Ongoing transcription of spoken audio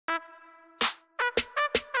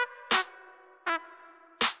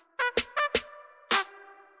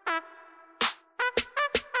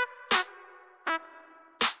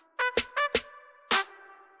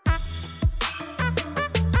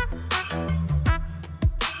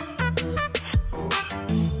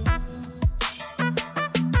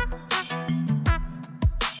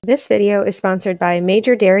This video is sponsored by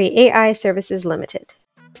Major Dairy AI Services Limited.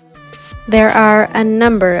 There are a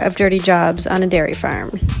number of dirty jobs on a dairy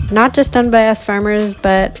farm, not just done by us farmers,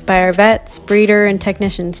 but by our vets, breeder, and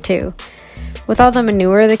technicians too. With all the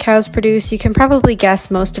manure the cows produce, you can probably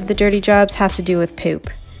guess most of the dirty jobs have to do with poop.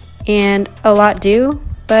 And a lot do,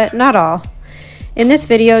 but not all. In this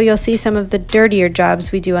video, you'll see some of the dirtier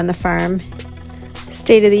jobs we do on the farm.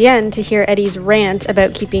 Stay to the end to hear Eddie's rant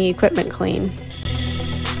about keeping equipment clean.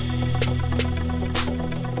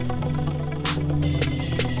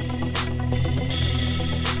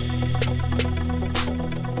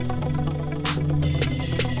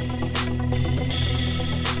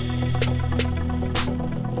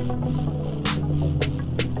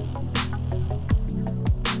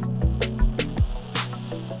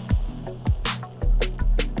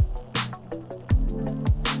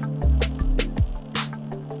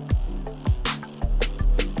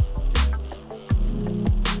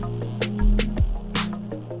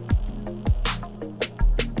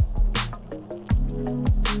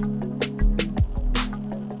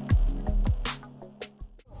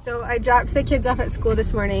 So I dropped the kids off at school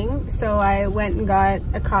this morning, so I went and got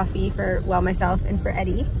a coffee for, well, myself and for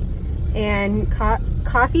Eddie. And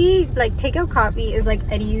coffee, like takeout coffee, is like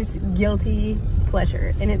Eddie's guilty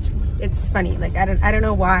pleasure, and it's funny. Like I don't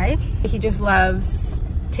know why. He just loves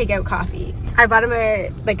takeout coffee. I bought him a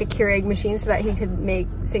Keurig machine so that he could make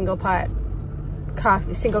single cup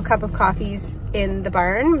of coffees in the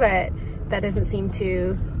barn, but that doesn't seem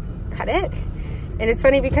to cut it. And it's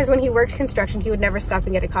funny because when he worked construction, he would never stop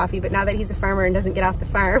and get a coffee, but now that he's a farmer and doesn't get off the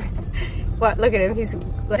farm, what, look at him,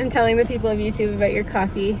 I'm telling the people of YouTube about your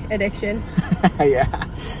coffee addiction.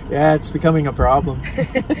 Yeah, it's becoming a problem.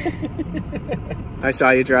 I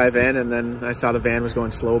saw you drive in, and then I saw the van was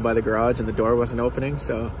going slow by the garage and the door wasn't opening,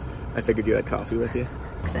 so I figured you had coffee with you.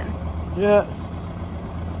 Yeah.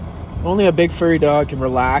 Only a big furry dog can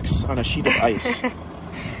relax on a sheet of ice.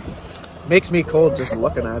 Makes me cold just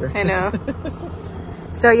looking at her. I know.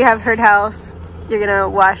 So you have herd health. You're gonna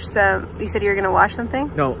wash some. You said you were gonna wash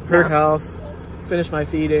something? No, herd health. Finish my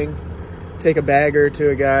feeding. Take a bagger to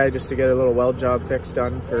a guy just to get a little weld job fix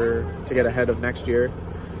done to get ahead of next year,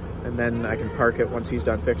 and then I can park it once he's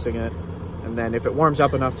done fixing it. And then if it warms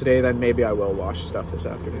up enough today, then maybe I will wash stuff this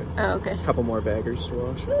afternoon. Oh, okay. A couple more baggers to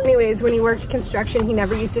wash. Anyways, when he worked construction, he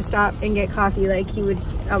never used to stop and get coffee. Like, he would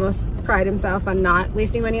almost pride himself on not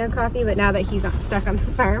wasting money on coffee, but now that he's stuck on the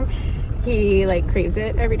farm, he like craves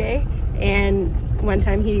it every day. And one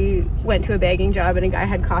time he went to a bagging job and a guy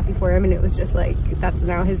had coffee for him, and it was just like, that's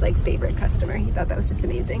now his like favorite customer. He thought that was just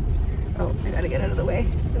amazing. Oh, I gotta get out of the way.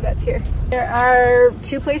 The vet's here. There are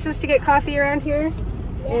 2 places to get coffee around here.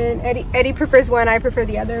 And Eddie prefers one, I prefer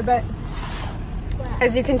the other, but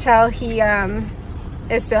as you can tell, he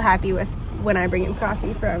is still happy with when I bring him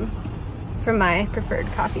coffee from my preferred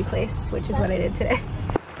coffee place, which is what I did today.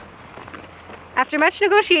 After much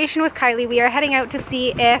negotiation with Kylie, we are heading out to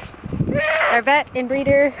see if our vet and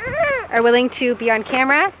breeder are willing to be on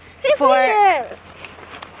camera for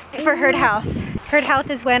herd health. Herd health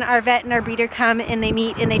is when our vet and our breeder come and they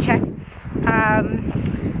meet and they check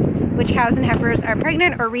which cows and heifers are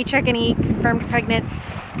pregnant, or recheck any confirmed pregnant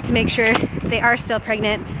to make sure they are still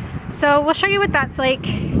pregnant. So we'll show you what that's like,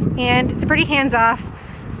 and it's a pretty hands-off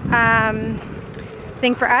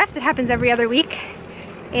thing for us. It happens every other week,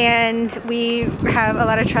 and we have a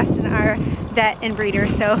lot of trust in our vet and breeder,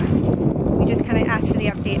 so we just kind of ask for the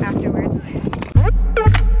update afterwards.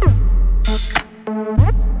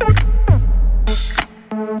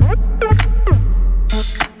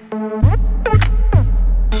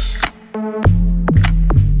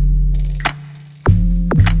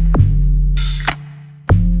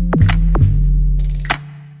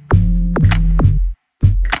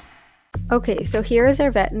 Okay, so here is our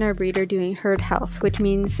vet and our breeder doing herd health, which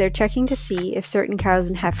means they're checking to see if certain cows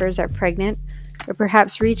and heifers are pregnant, or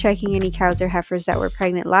perhaps rechecking any cows or heifers that were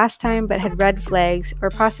pregnant last time but had red flags, or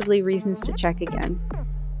possibly reasons to check again.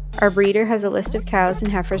 Our breeder has a list of cows and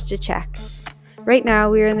heifers to check. Right now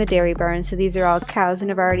we are in the dairy barn, so these are all cows and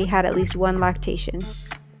have already had at least 1 lactation.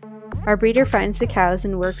 Our breeder finds the cows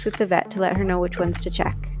and works with the vet to let her know which ones to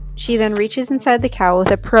check. She then reaches inside the cow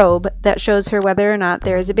with a probe that shows her whether or not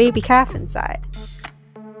there is a baby calf inside.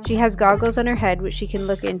 She has goggles on her head which she can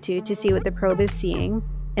look into to see what the probe is seeing,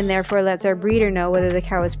 and therefore lets our breeder know whether the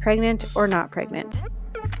cow is pregnant or not pregnant.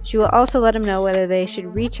 She will also let him know whether they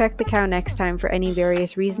should recheck the cow next time for any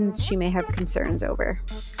various reasons she may have concerns over.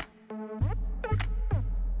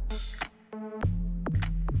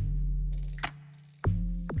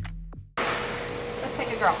 Let's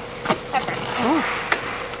take a girl. Pepper. Oh.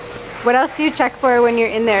 What else do you check for when you're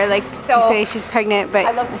in there? Like, So, you say she's pregnant, but...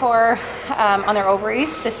 I look for, on their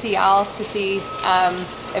ovaries, the CL to see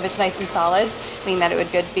if it's nice and solid, meaning that it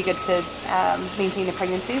would be good to maintain the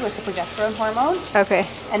pregnancy with the progesterone hormone. Okay.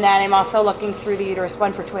 And then I'm also looking through the uterus,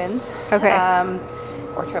 one for twins. Okay.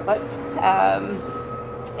 Or triplets.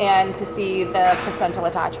 And to see the placental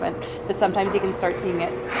attachment. So sometimes you can start seeing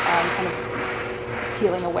it kind of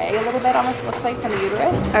peeling away a little bit, almost looks like, from the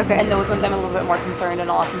uterus. Okay. And those ones I'm a little bit more concerned, and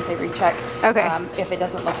I'll often say recheck. Okay. If it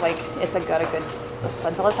doesn't look like it's a good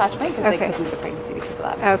placental attachment, because they could lose a pregnancy because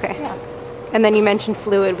of that. Okay. Yeah. And then you mentioned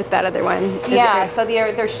fluid with that other one. So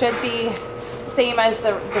there should be, same as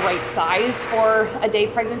the right size for a day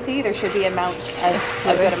pregnancy, there should be a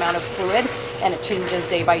good amount of fluid, and it changes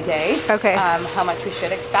day by day. Okay. How much we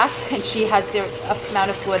should expect, and she has the amount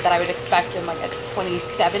of fluid that I would expect in like a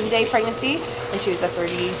 27-day pregnancy, and she was a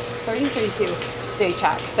 32-day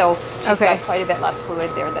check. So she's got quite a bit less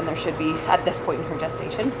fluid there than there should be at this point in her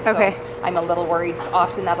gestation. Okay. So I'm a little worried.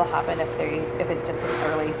 Often that'll happen if it's just an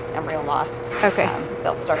early embryo loss. Okay.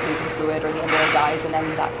 They'll start losing fluid, or the embryo dies, and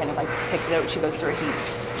then that kind of like picks it out. She goes through a heat.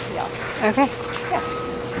 Yeah. Okay. Yeah.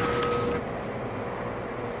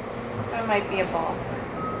 So it might be a ball.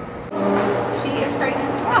 She is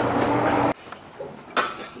pregnant. Ah.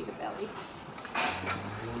 Feed a belly.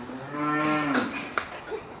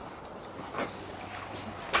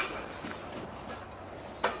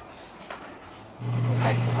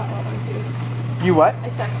 You what? I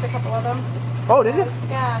sexed a couple of them. Oh, did you?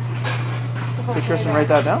 Yeah. Did Tristan write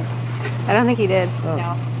that down? I don't think he did. Oh.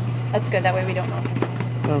 No. That's good. That way we don't know.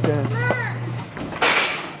 Okay.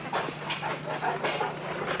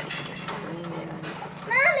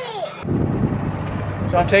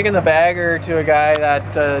 So I'm taking the bagger to a guy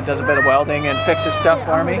that does a bit of welding and fixes stuff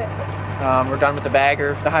for me. We're done with the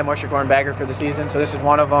bagger, the high moisture corn bagger for the season, so this is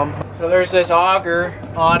one of them. So there's this auger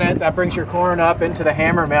on it that brings your corn up into the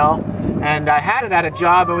hammer mill, and I had it at a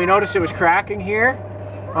job and we noticed it was cracking here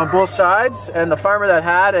on both sides, and the farmer that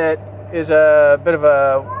had it is a bit of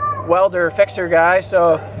a welder fixer guy,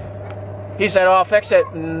 so he said, oh, I'll fix it.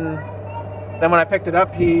 And then when I picked it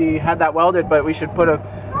up, he had that welded, but we should put a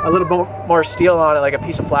little bit more steel on it, like a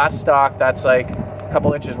piece of flat stock that's like a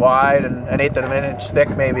couple inches wide and an eighth of an inch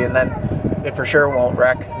thick maybe, and then it for sure won't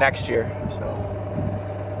wreck next year.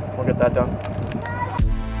 So we'll get that done.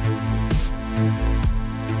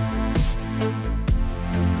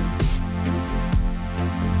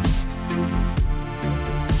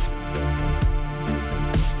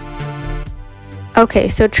 Okay,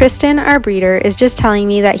 so Tristan, our breeder, is just telling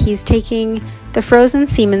me that he's taking the frozen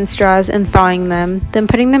semen straws and thawing them, then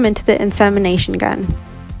putting them into the insemination gun.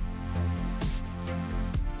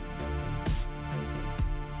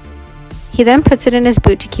 He then puts it in his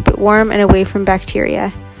boot to keep it warm and away from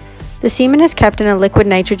bacteria. The semen is kept in a liquid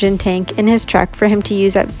nitrogen tank in his truck for him to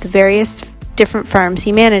use at the various different farms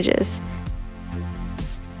he manages.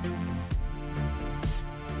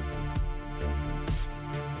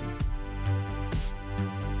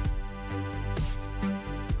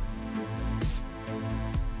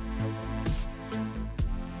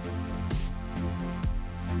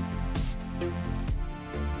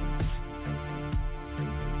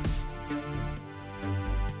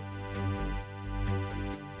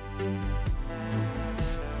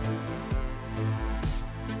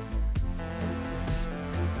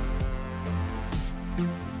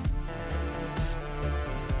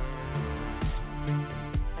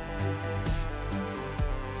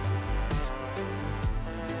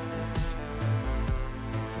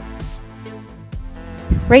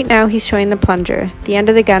 Right now he's showing the plunger. The end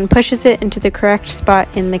of the gun pushes it into the correct spot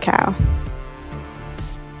in the cow.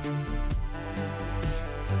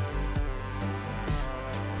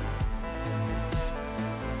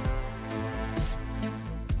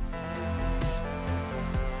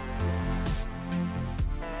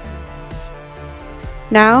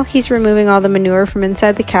 Now he's removing all the manure from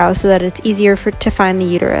inside the cow so that it's easier to find the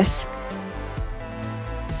uterus.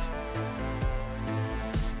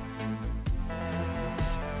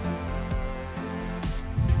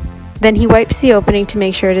 Then he wipes the opening to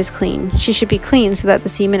make sure it is clean. She should be clean so that the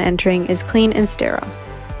semen entering is clean and sterile.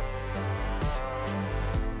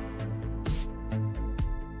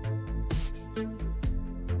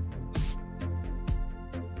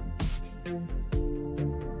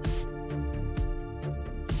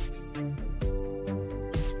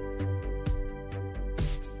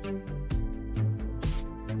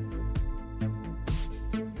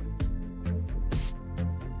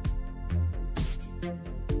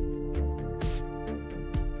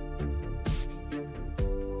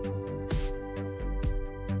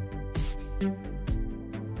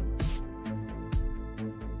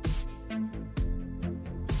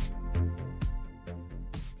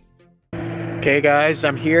 Okay guys,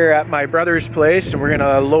 I'm here at my brother's place and we're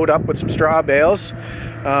gonna load up with some straw bales.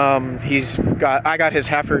 I got his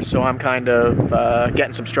heifers, so I'm kind of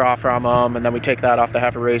getting some straw from him, and then we take that off the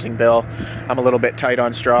heifer raising bill. I'm a little bit tight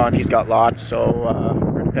on straw and he's got lots, so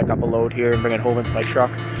we're gonna pick up a load here and bring it home into my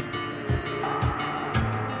truck.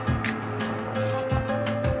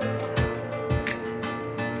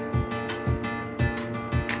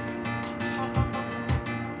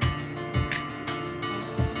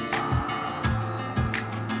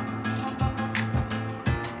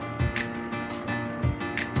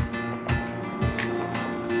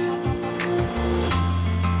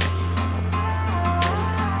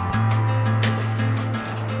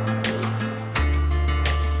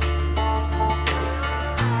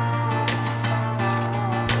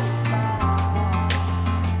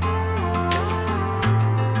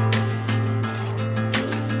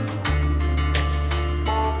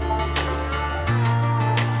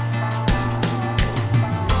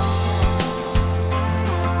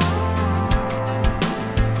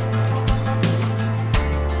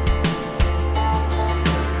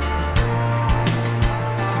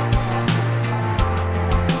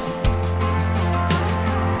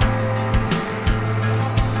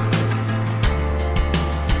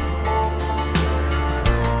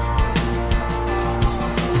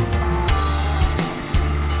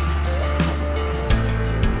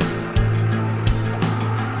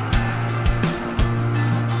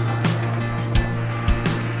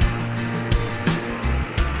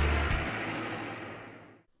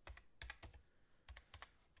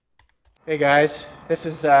 Hey guys, this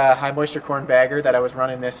is a high moisture corn bagger that I was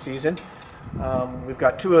running this season. We've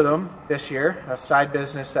got 2 of them this year. A side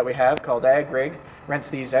business that we have called Ag Rig rents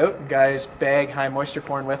these out, and guys bag high moisture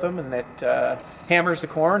corn with them, and it hammers the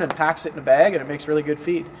corn and packs it in a bag, and it makes really good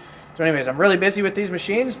feed. So anyways, I'm really busy with these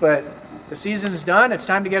machines, but the season's done. It's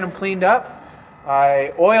time to get them cleaned up.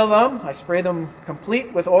 I oil them, I spray them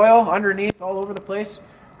complete with oil underneath all over the place,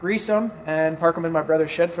 grease them, and park them in my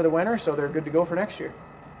brother's shed for the winter, so they're good to go for next year.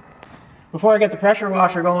 Before I get the pressure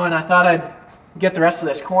washer going, I thought I'd get the rest of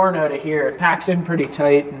this corn out of here. It packs in pretty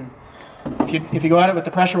tight, and if you go at it with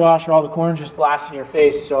the pressure washer, all the corn just blasts in your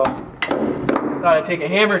face. So I thought I'd take a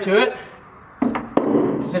hammer to it.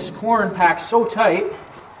 This corn packs so tight,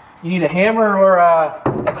 you need a hammer or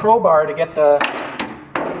a crowbar to get the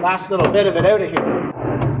last little bit of it out of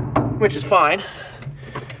here, which is fine.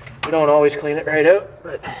 We don't always clean it right out,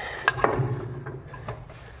 but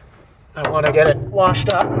I want to get it washed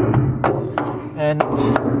up. And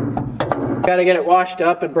got to get it washed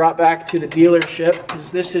up and brought back to the dealership, because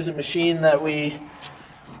this is a machine that we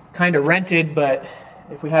kind of rented, but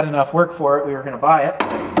if we had enough work for it, we were going to buy it.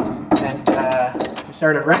 And we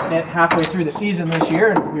started renting it halfway through the season this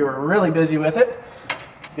year, and we were really busy with it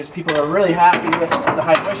because people are really happy with the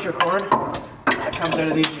high moisture corn that comes out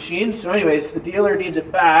of these machines. So anyways, the dealer needs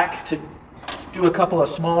it back to do a couple of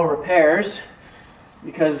small repairs,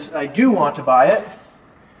 because I do want to buy it,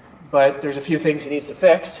 but there's a few things he needs to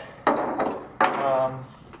fix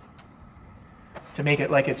to make it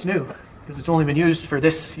like it's new, because it's only been used for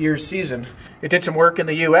this year's season. It did some work in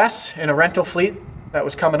the US in a rental fleet that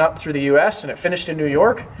was coming up through the US, and it finished in New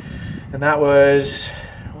York, and that was,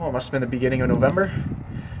 it must have been the beginning of November,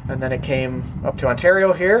 and then it came up to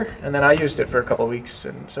Ontario here, and then I used it for a couple of weeks,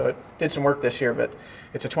 and so it did some work this year. But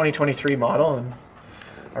it's a 2023 model, and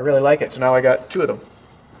I really like it, so now I got 2 of them.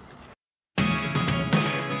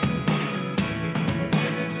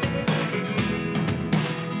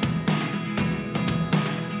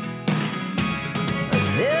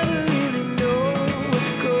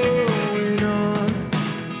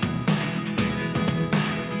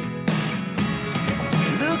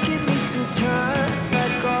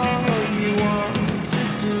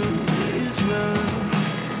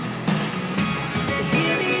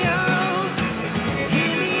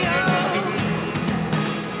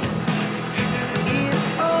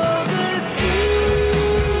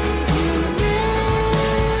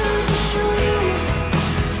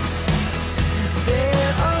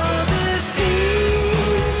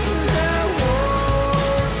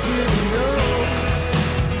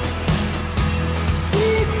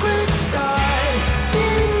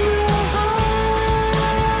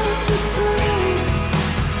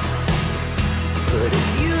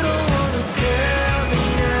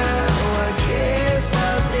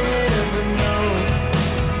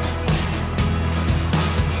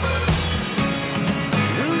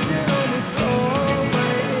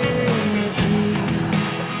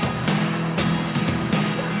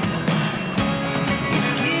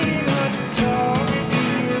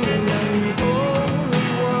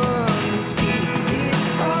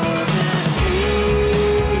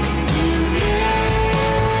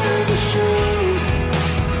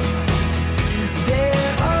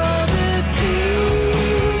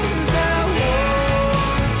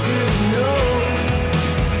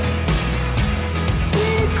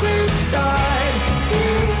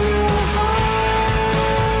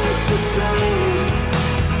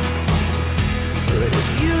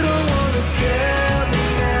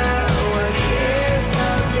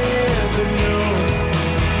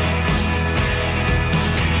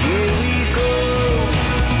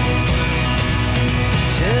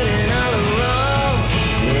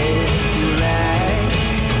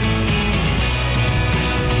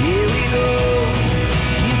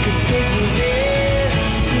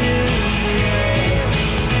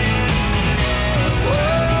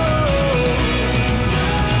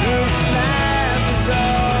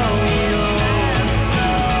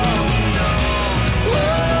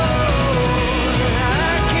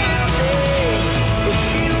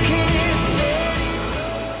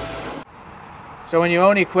 So when you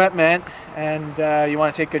own equipment and you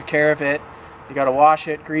want to take good care of it, you got to wash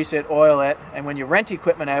it, grease it, oil it, and when you rent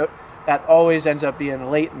equipment out, that always ends up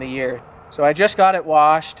being late in the year. So I just got it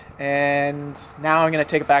washed, and now I'm going to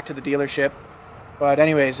take it back to the dealership. But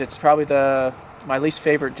anyways, it's probably my least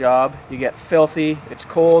favorite job. You get filthy, it's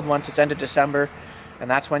cold once it's end of December,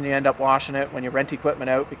 and that's when you end up washing it when you rent equipment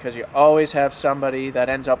out, because you always have somebody that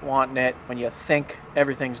ends up wanting it when you think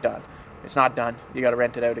everything's done. It's not done. You got to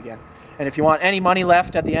rent it out again. And if you want any money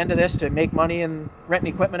left at the end of this to make money in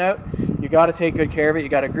renting equipment out, you got to take good care of it. You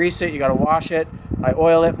got to grease it, you got to wash it. I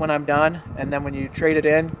oil it when I'm done, and then when you trade it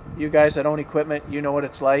in, you guys that own equipment, you know what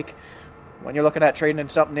it's like. When you're looking at trading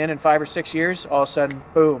something in 5 or 6 years, all of a sudden,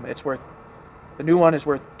 boom, the new one is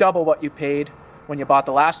worth double what you paid when you bought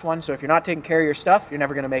the last one. So if you're not taking care of your stuff, you're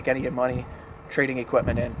never going to make any money trading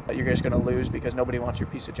equipment in. You're just going to lose because nobody wants your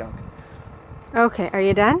piece of junk. Okay, are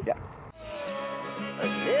you done? Yeah. I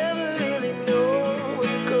never really know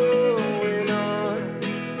what's going on,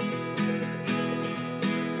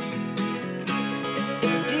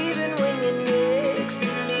 and even when you're next to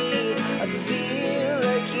me, I feel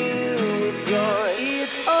like you were gone.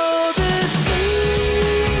 It's all the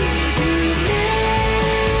things you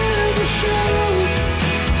never showed.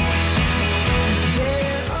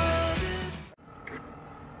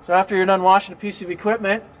 So after you're done washing a piece of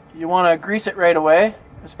equipment, you want to grease it right away,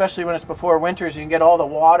 especially when it's before winter, so you can get all the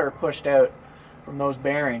water pushed out from those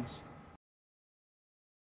bearings.